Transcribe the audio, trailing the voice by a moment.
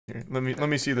Here, let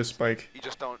me see the spike. You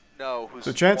just don't know who's.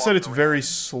 So chat said it's around. very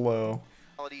slow.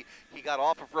 He got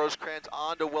off of Rosecrans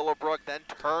onto Willowbrook, then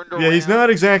turned around. Yeah, he's not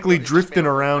exactly drifting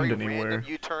around anywhere.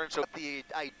 U-turn, so the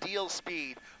ideal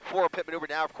speed for a pit maneuver.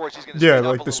 Now, of course, he's going to yeah,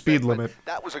 like the speed limit.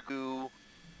 That was a goo.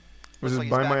 This is like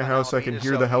by my house. I can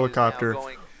hear the helicopter.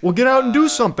 Going, well, get out and do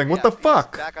something. What the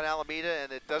fuck? Back on Alameda,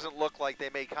 and it doesn't look like they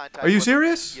made contact. Are you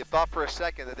serious? You thought for a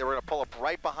second that they were going to pull up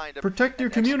right behind him. Protect your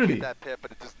community. That pit,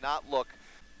 but it does not look.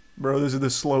 Bro, this is the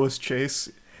slowest chase.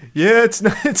 Yeah,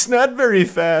 it's not very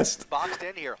fast. Boxed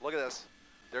in here. Look at this.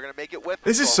 They're going to make it with.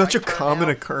 This is such a common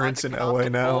occurrence in LA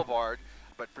now. Boulevard,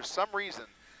 but for some reason,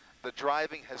 the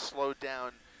driving has slowed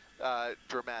down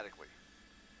dramatically.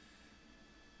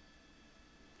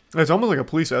 It's almost like a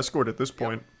police escort at this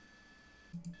point.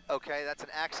 Okay, that's an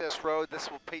access road. This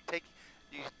will take.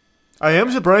 I am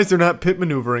surprised they're not pit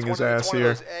maneuvering his ass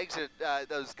here. Those exit,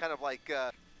 those kind of like.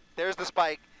 There's the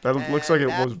spike. That looks like it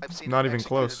was not even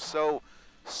close.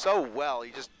 So well.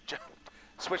 He just jumped,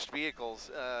 switched vehicles,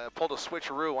 pulled a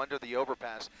switcheroo under the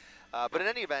overpass. But in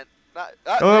any event, oh,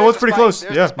 that was pretty close.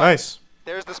 Yeah, nice.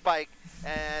 There's the spike,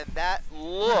 and that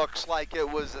looks like it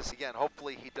was this again.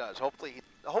 Hopefully he does.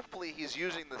 Hopefully he's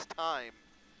using this time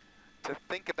to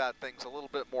think about things a little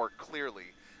bit more clearly.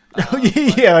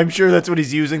 Yeah, I'm sure that's what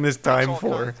he's using this time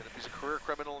for.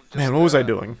 Man, what was I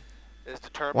doing?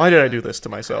 Why did I do this to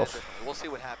myself? We'll see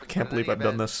what happens. Can't believe I've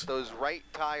done this. Those right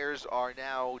tires are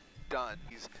now done.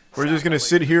 We're just gonna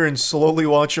sit here and slowly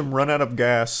watch him run out of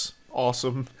gas.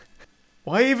 Awesome.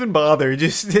 Why even bother?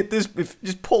 Just hit this.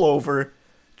 Just pull over.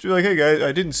 Just be like, hey guys,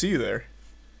 I didn't see you there.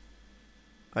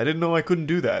 I didn't know I couldn't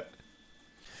do that.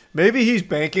 Maybe he's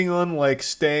banking on like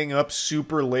staying up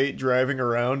super late driving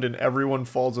around and everyone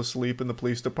falls asleep in the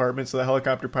police department. So the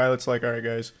helicopter pilot's like, all right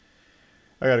guys,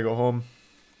 I gotta go home.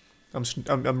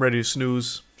 I'm ready to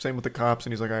snooze. Same with the cops,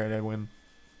 and he's like, all right, I win.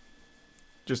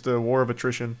 Just a war of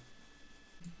attrition.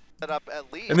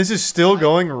 And this is still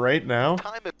going right now?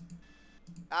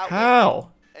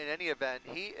 How? In any event,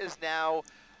 he is now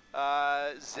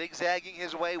zigzagging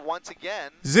his way once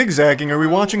again. Zigzagging? Are we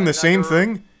watching the same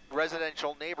thing?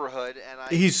 Residential neighborhood,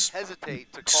 and he's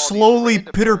hesitate to call slowly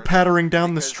pitter-pattering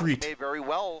down the street. He may very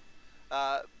well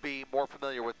be more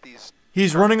familiar with these.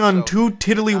 He's running on two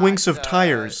tiddlywinks of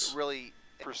tires. Really,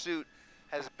 pursuit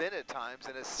has been at times,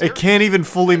 and it can't even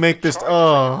fully make this.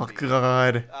 Oh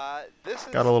god! This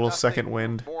got a little second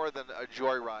wind. More than a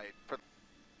joyride.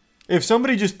 If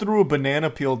somebody just threw a banana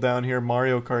peel down here,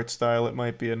 Mario Kart style, it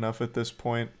might be enough at this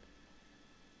point.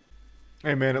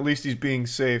 Hey man, at least he's being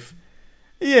safe.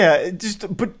 Yeah, just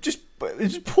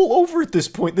pull over at this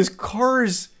point. This car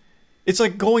is, it's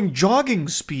like going jogging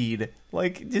speed.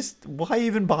 Like, just why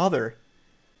even bother?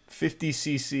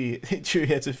 50cc.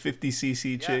 It's a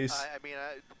 50cc chase. I mean,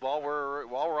 while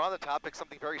we're on the topic,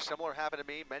 something very similar happened to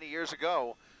me many years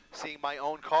ago. Seeing my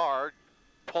own car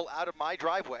pull out of my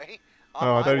driveway.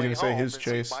 Oh, I thought you were gonna say his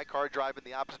chase. My car drive in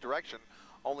the opposite direction,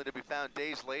 only to be found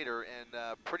days later in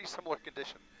pretty similar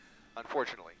condition,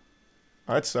 unfortunately.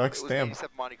 That sucks. It was Damn. 87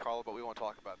 Monte Carlo, but we won't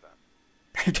talk about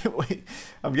that. Wait,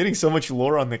 I'm getting so much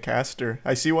lore on the caster.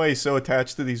 I see why he's so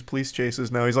attached to these police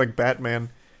chases now. He's like Batman.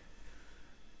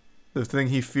 The thing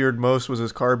he feared most was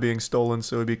his car being stolen,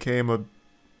 so he became a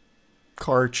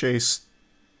car chase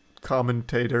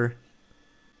commentator.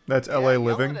 That's LA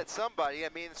living. I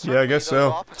mean, yeah, I guess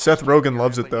so. Seth Rogen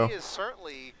loves it, though.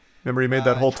 Remember he made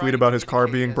that whole tweet about his car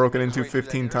being broken into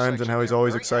 15 times and how he's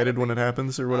always excited when it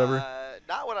happens or whatever?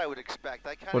 Not what I would expect.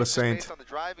 What a saint. Based on the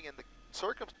driving and the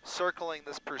circling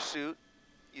this pursuit,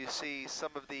 you see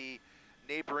some of the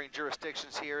neighboring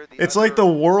jurisdictions here. It's like the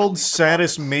world's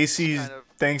saddest Macy's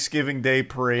Thanksgiving Day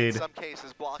parade.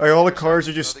 Like all the cars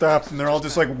are just stopped and they're all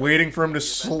just like waiting for him to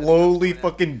slowly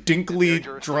fucking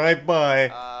dinkily drive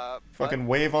by. Fucking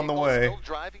wave on the way.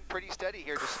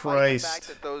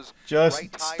 Christ.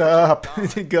 Just stop.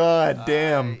 God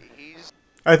damn.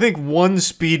 I think one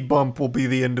speed bump will be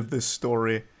the end of this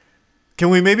story. Can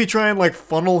we maybe try and like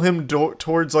funnel him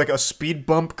towards like a speed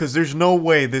bump? Because there's no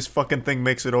way this fucking thing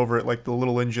makes it over it like the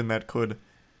little engine that could.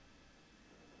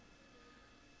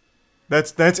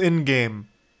 That's in game.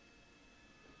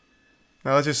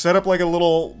 Now let's just set up like a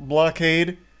little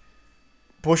blockade.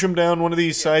 Push him down one of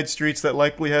these side streets that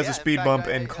likely has a speed bump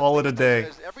and call it a day.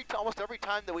 Almost every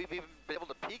time that we've even been able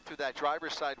to peek through that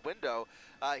driver's side window,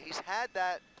 he's had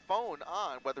that phone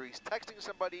on, whether he's texting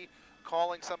somebody,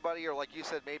 calling somebody, or like you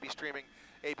said, maybe streaming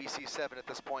ABC7 at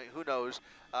this point. Who knows?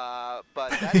 But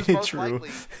that is most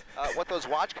likely what those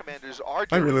watch commanders are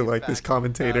doing. I really like this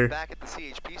commentator. Back at the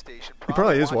CHP station. He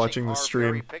probably is watching the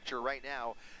stream. Picture right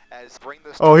now as bring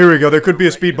this Oh, here we go. There could be a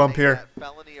ready speed to bump make here. that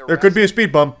felony There could be a arrest.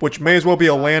 speed bump, which may as well be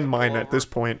a Decides to landmine pull at this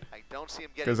over. point. I don't see him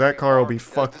getting 'Cause that very car will far. be He does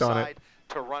fucked on it. decide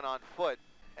to run on foot,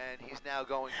 and he's now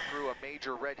going through a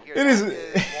major red here. It That is-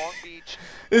 Long Beach.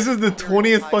 This is the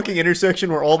 20th fucking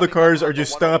intersection where all the cars are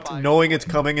just stopped knowing it's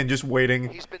coming and just waiting.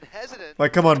 He's been hesitant.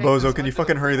 Like, come to on, take Bozo, this can you under the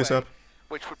fucking hurry this freeway, up?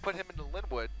 Which would put him into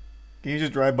Linwood. Can you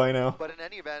just drive by now? But in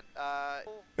any event,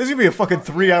 This is gonna be a fucking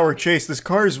 3-hour chase. This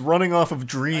car is running off of I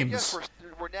guess dreams.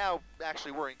 we're now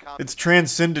actually we're in conflict. It's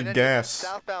transcended In any event, gas.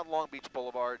 Southbound Long Beach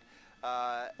Boulevard.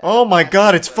 Oh my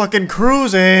god, it's fucking fucking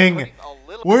cruising! putting a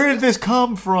little Where bit did of this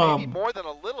come maybe from? more than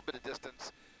a little bit of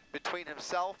distance between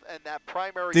himself and that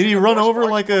primary. Did he unit. run More over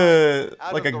spark like flying a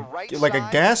out like of a the right like a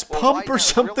side gas or pump wide or now.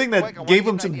 something Really that quick, I gave wanna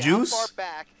him get some an idea, how juice? far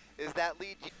back is that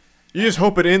lead? You just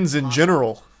hope it ends in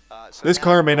general. So This now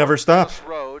car may never North stop. Dallas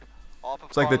Road, off of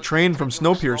It's like the Carlin, train from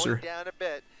continuing slowing Snowpiercer. down a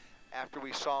bit after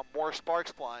we saw more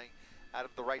sparks flying out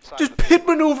of the right side. Just of the pit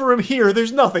maneuver him here.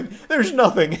 There's nothing. There's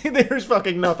nothing. There's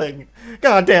fucking nothing.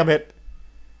 God damn it.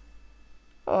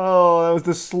 Oh, that was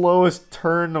the slowest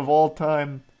turn of all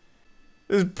time.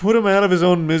 Just put him out of his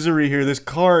own misery here. This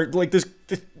car, like this,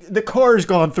 the car's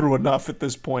gone through enough at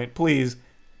this point. Please.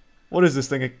 What is this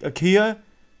thing? A Kia?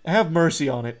 Have mercy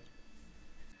on it.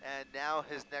 And now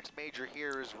his next major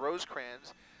here is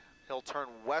Rosecrans. He'll turn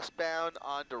westbound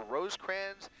onto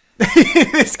Rosecrans.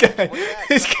 this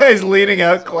guy's leaning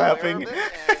out, clapping.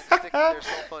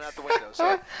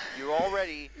 So you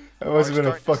already That must have been a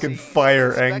are starting to fucking see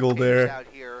fire spectators angle there. out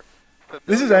here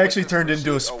This has familiar with actually this turned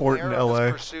into a pursuit, sport in aware of this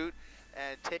LA. pursuit,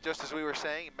 and just as we were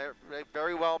saying,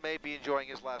 very well may be enjoying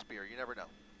his last beer. You never know.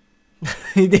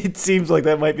 It seems like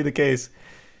that might be the case.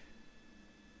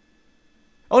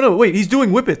 Oh no, wait, he's doing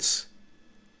whippets.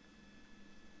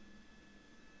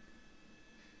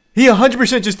 He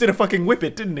 100% just did a fucking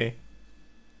whippet, didn't he?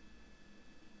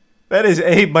 That is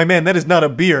my man, that is not a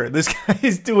beer. This guy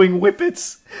is doing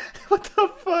whippets. What the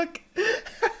fuck?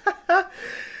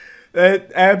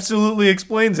 That absolutely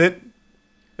explains it.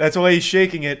 That's why he's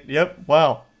shaking it. Yep,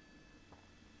 wow.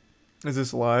 Is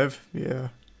this live? Yeah.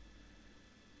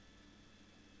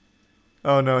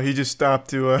 Oh no, he just stopped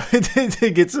to to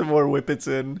get some more whippets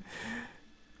in.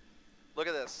 Look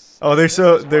at this. Oh, they're This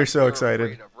so- is what they're so we're excited.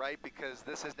 afraid of, right? Because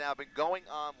this has now been going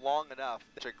on long enough.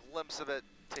 There's a glimpse of it.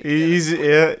 To He's get a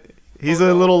yeah, he's a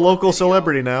photo little or local video,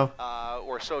 celebrity now.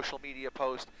 or social media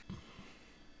post.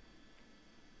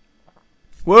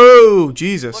 Whoa, Look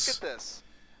Jesus. at this.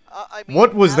 I mean,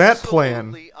 What was that plan?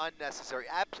 absolutely unnecessary.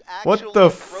 What Actually the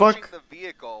approaching fuck? the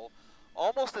vehicle,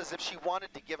 almost as if she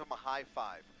wanted to give him a high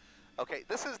five. Okay,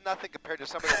 this is nothing compared to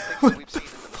some of the things that we've seen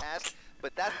in the past,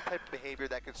 but that's the type of behavior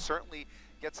that could certainly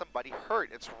get somebody hurt.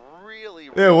 It's really,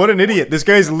 Yeah, really what an idiot. important This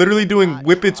guy's to literally doing not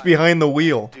whippets try behind the to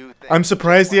wheel. do things I'm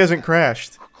surprised he like hasn't that.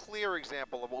 crashed. Clear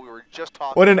example of what we were just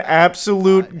talking What an about.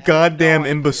 absolute Had no goddamn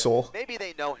idea. imbecile. Maybe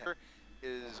they know him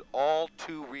is all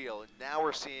too real, and now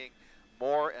we're seeing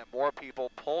more and more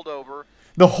people pulled over.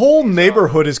 The whole These are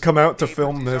neighborhood has come out to neighbors,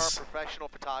 film these this. aren't professional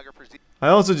photographers. I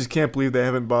also just can't believe they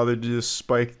haven't bothered to just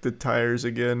spike the tires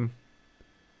again.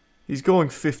 He's going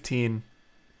 15.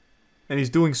 And he's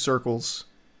doing circles.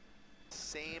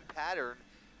 Same pattern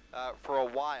for a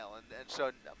while, and so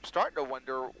I'm starting to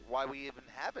wonder why we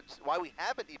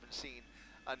haven't even seen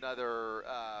another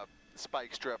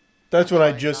spike strip. That's what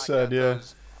I Knock just out said, yeah.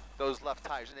 Those left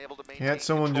tires and able to maintain Can't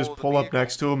someone control just of the pull up vehicle.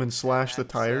 next to him and slash the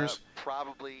That's, tires?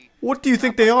 probably What do you not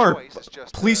think they by are? choice, it's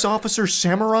just, Police officer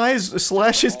samurais?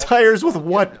 Slash his tires with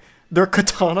what? Their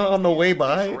katana on the way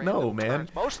by? No, man.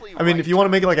 I mean, if you want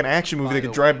to make it like an action movie, they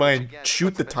could drive by and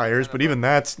shoot the tires, but even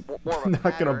that's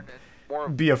not gonna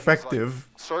be effective.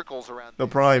 Circles around They'll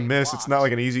these probably same miss. It's not blocks.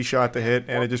 like an easy shot to hit,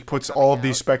 and it just puts all of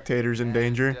these spectators in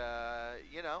danger. And,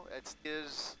 you know,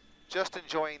 is just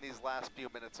enjoying these last few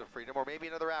minutes of freedom, or maybe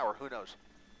another hour. Who knows?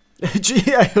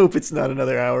 Gee, I hope it's not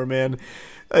another hour, man.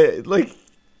 Like,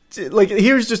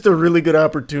 here's just a really good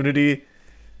opportunity.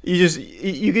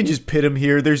 You can just pit him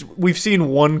here. We've seen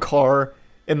one car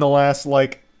in the last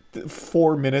like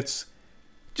 4 minutes.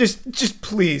 Just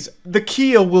please, the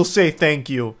Kia will say thank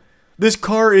you. This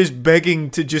car is begging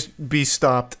to just be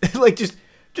stopped. Like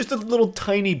just a little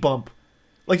tiny bump,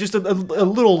 like just a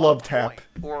little love tap.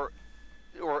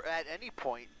 Or at any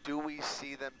point, do we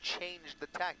see them change the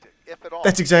tactic, if at all?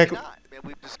 That's exactly- Maybe not. I mean,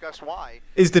 we've discussed why.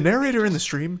 Is the narrator in the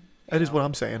stream? That is You what know,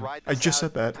 I'm saying. ride I this just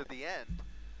out said that. to the end.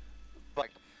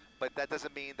 But that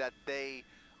doesn't mean that they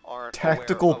aren't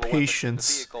Tactical aware of a weapon in the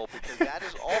patience. vehicle, because that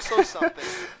is also something.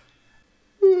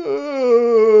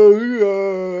 Oh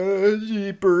God,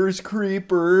 Jeepers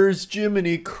Creepers,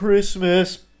 Jiminy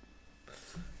Christmas.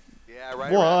 Yeah,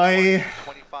 right. Why? Around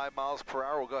 20, 25 25 miles per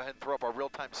hour. We'll go ahead and throw up our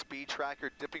real-time speed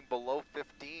tracker, dipping below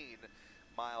 15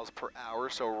 miles per hour,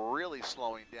 so really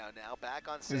slowing down now. Back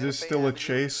on Santa Is this Fe still a Avenue.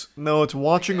 chase? No, it's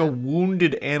watching a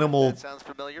wounded animal That sounds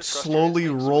familiar. Trust your slowly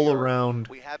instincts. roll around.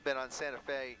 We have been on Santa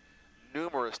Fe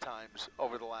numerous times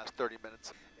over the last 30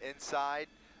 minutes. Inside,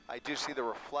 I do see the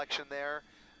reflection there.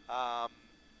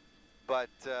 But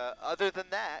other than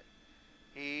that,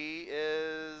 he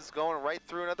is going right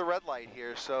through another red light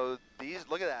here. So these,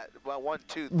 look at that. Well, 1,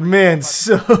 2, 3. Man, 4, 5,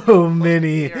 so 6, 7, close to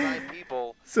many, 8 or 9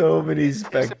 people so many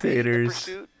anticipating the spectators.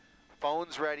 pursuit,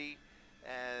 phones ready,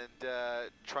 and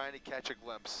trying to catch a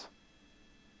glimpse.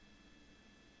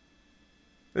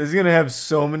 This is gonna have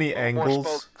so many More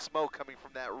angles. smoke coming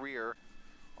from that rear.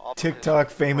 Off of his TikTok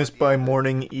famous front. by Yeah, the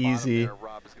morning bottom easy. there,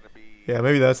 Rob, is gonna be, Yeah,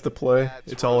 maybe that's the play.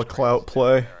 that's It's all a Rosecrans clout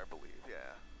play. there, I believe, yeah.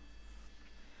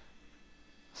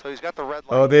 So he's got the red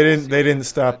light. Oh, they We'll didn't. see They if didn't it's,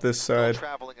 stop this still side.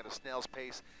 traveling at a snail's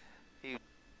pace. He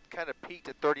kind of peaked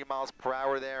at 30 miles per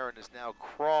hour there and is now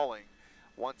crawling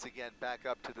once again back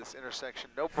up to this intersection.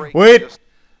 No braking, Wait! just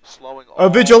slowing. A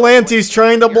vigilante's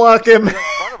trying to block him. In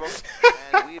front of him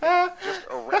and weaving just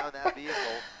around that vehicle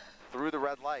through the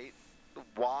red light.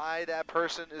 Why that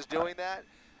person is doing that?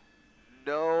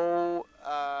 No,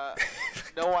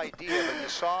 no idea. But you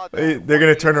saw that They're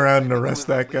gonna turn 180 around and with arrest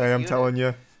the that guy. lead I'm unit, telling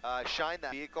you. shine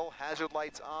that vehicle, hazard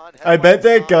lights on. I bet headlights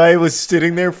that on. guy was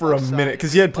sitting there for a Left side minute of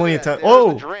because the he had vehicle. plenty of Look time. at that. There's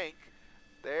Oh, the drink.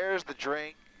 There's the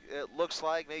drink. It looks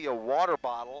like maybe a water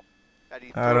bottle that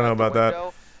he threw I don't know out the about that.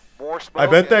 window. More I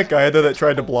smoke bet that as guy though that it's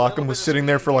tried to a block little him was bit of sitting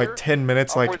there speed for like here. 10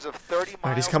 minutes. Like, Upwards of 30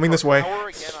 alright, he's miles coming per this way. hour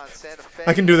again on Santa Fe.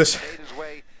 I can do this. Made his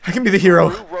way I can be the hero.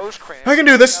 through Rosecrans, I can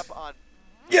do this. coming up on-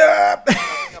 Yeah.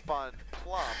 coming up on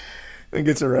Plum. And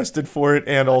gets arrested for it,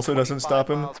 and also doesn't 25 stop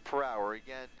him. miles per hour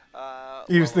again.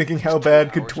 He was Well, thinking, it's how 2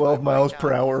 bad could hours 12 by miles count.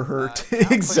 per hour hurt? Now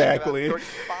pushing Exactly. about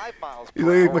 35 miles per You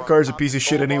think hour my car's a on piece of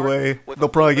shit Thompson Boulevard anyway? with They'll a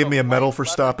probably little give me a bit of medal light for left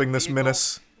in stopping the this vehicle.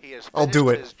 menace. He has I'll do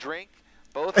finished it. his drink.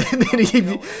 Both And then he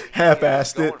hands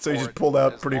half-assed going it, so he for just it. pulled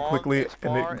out As pretty long quickly, as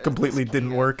and far it as completely this didn't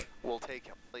can work. will take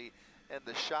him. And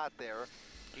the shot there,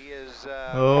 he is.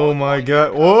 Oh my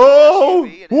god. SUV, Whoa! an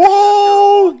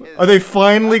Whoa! interceptor along Are they his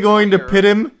finally left going to rear, pit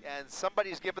him? And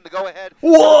somebody's given the go-ahead.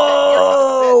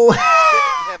 Whoa!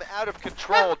 Spinning him out of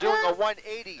control, doing a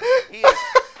 180. He is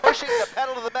pushing the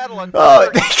pedal to the metal. Oh,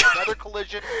 Another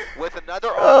collision with another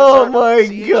officer. Oh my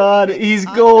CHP god, he's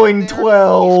on going there. He's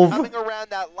 12. coming around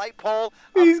that light pole.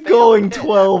 He's A failed going pit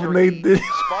 12, after and they he did-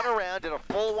 spun around in a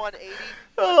full 180.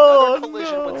 Oh, Another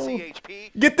collision with no.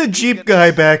 CHP. Get the He's Jeep gonna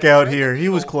guy back out thread here. the He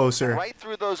was needle closer. Right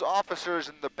through those officers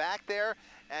in the back there,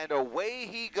 and away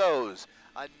he goes.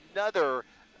 Another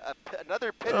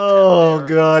pit Oh attempt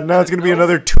there. god, now it's gonna be No-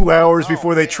 another 2 hours Oh,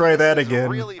 before they man, try that this is again.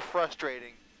 really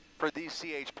frustrating for these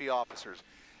CHP officers.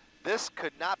 This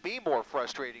could not be more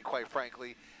frustrating, quite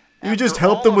frankly. You just After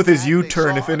helped all him with of his that,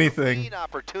 U-turn, they if saw a anything. clean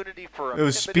opportunity for a It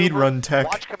was pit speed maneuver. run tech.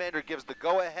 Watch commander gives the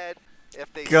go-ahead.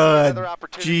 If they see God, another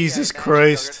opportunity Jesus at match,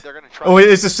 Christ. they're gonna try Oh, to- wait,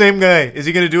 it's the same guy. Is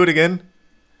he gonna do it again?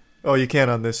 Oh, you can't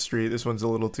on this street. This one's a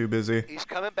little too busy. He's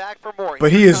coming back for more.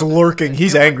 But Here he is comes lurking. a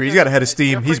He's different angry. He's got a head of unit,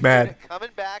 steam. He's different mad. unit Coming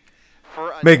back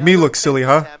for Make me another look silly, pit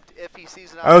huh? attempt if he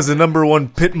sees an I was the opportunity. #1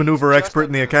 pit Speeds maneuver just expert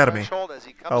in the under academy. threshold as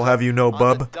he comes I'll have up you know, on the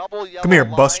bub. double yellow Come here,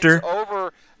 lines Buster.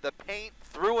 Over the paint,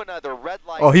 through another red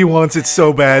light. Oh, he wants it so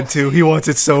and bad, we'll too. see He wants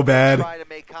it so if they bad. Try to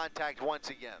make contact once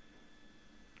again.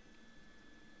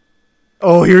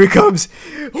 Oh, here he comes.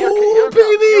 Here Oh, it comes,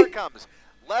 here baby. it comes.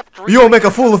 Left You won't make a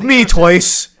rear fool of comes me the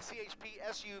twice. CHP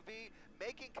SUV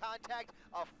making contact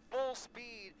a full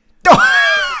speed.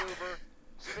 Oh. Maneuver,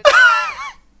 spinning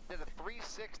at a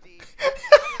 360. Not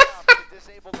enough to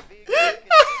disable the vehicle.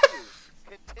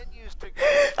 Continues to go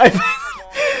along,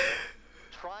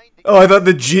 trying to Oh, I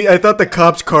thought the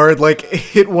cop's car had, like,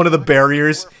 hit one of the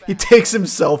barriers. He takes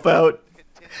himself out.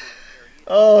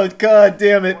 Oh, god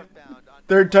damn it.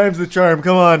 Third time's the charm.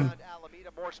 Come on. Alameda,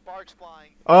 more sparks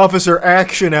flying. Officer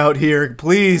action out here.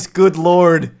 Please, good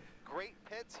lord. Great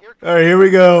pits. Here All right, here we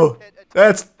go. pit attempt.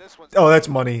 That's... This one's Oh, that's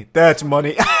money. That's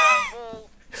money. full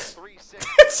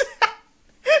 360.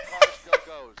 Car still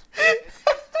goes. It's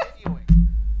continuing.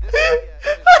 This area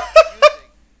is refusing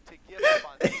to give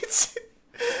up on It's-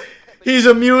 He's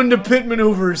immune to pit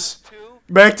maneuvers.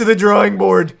 Back to the drawing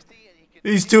board.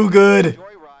 He's too good.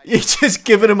 He's just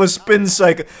giving him a spin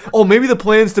cycle. Oh, maybe the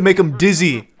plan's to make him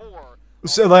dizzy.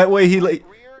 So that way he like...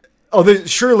 Oh,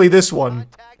 surely this one.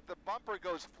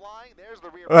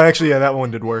 Oh, actually, yeah, that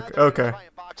one did work. Okay.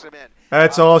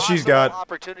 That's all she's got.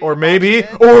 Or maybe...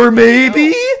 Or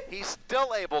maybe... He's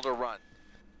still able to run.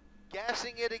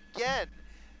 Gassing it again.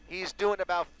 He's doing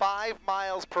about 5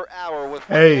 miles per hour with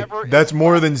Hey, whatever that's is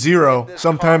more left than in 0. this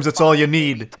Sometimes car. that's all you 5,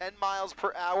 maybe need. 10 miles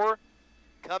per hour,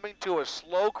 coming to a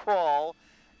slow crawl,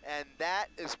 and that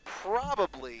is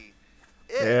probably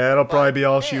it. Yeah, that'll probably But, be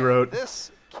all man, she wrote.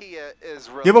 This Kia is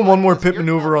Give him one more relentless. pit Here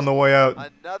maneuver on comes the way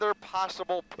out. another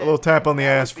possible pit. A little tap on the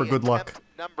That ass would for be good luck.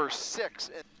 attempt number 6.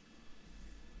 And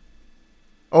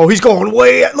Oh, he's going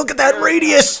way. Look at that there it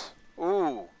radius. comes.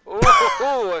 Ooh.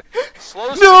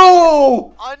 Slow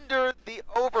No! under the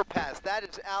overpass. That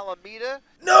is Alameda.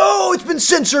 No, it's been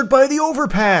censored by the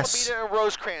overpass. Alameda and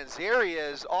Rosecrans. Here he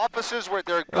is. Officers with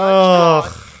their guns Ugh.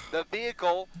 drawn. The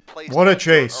vehicle placed What a under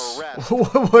chase. arrest.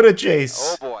 What a chase.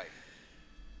 Oh boy.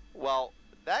 Well,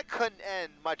 that couldn't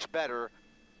end much better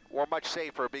or much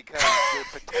safer because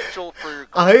the potential for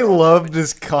I love damage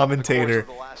this over the commentator. course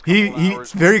of the last couple of He's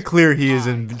hours very was clear he is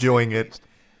high, to say enjoying the it. least.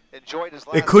 Enjoyed his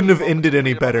It last couldn't few have ended moments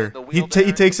any freedom better. behind the He wheel he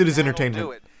there. takes it as That'll entertainment.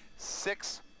 do it.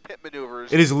 6 pit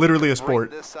maneuvers. It is literally a to bring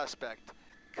sport. This suspect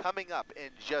coming up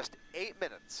in just 8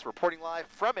 minutes. Reporting live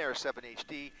from Air 7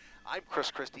 HD. I'm Chris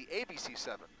Christie, ABC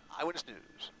 7 Eyewitness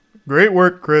News. Great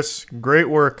work, Chris. Great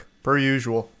work, per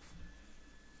usual.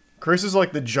 Chris is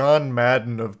like the John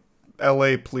Madden of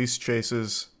LA police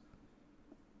chases.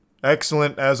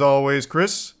 Excellent, as always,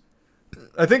 Chris.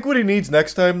 I think what he needs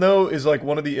next time, though, is like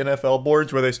one of the NFL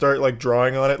boards where they start like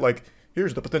drawing on it, like,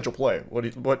 here's the potential play.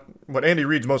 What Andy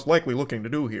Reid's most likely looking to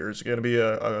do here is going to be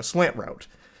a slant route.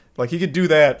 Like, he could do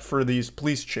that for these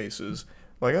police chases.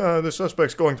 Like, the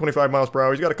suspect's going 25 miles per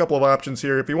hour. He's got a couple of options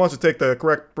here. If he wants to take the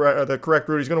correct route,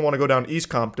 he's going to want to go down East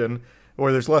Compton,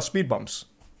 where there's less speed bumps.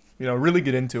 You know, really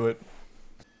get into it.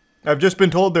 I've just been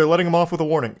told they're letting him off with a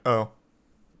warning. Oh.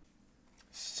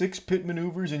 6 pit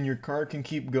maneuvers and your car can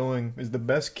keep going is the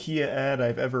best Kia ad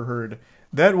I've ever heard.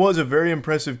 That was a very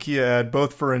impressive Kia ad,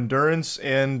 both for endurance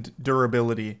and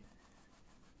durability.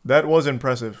 That was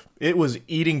impressive. It was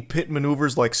eating pit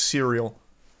maneuvers like cereal.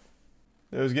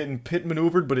 It was getting pit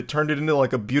maneuvered, but it turned it into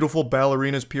like a beautiful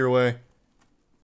ballerina's pirouette.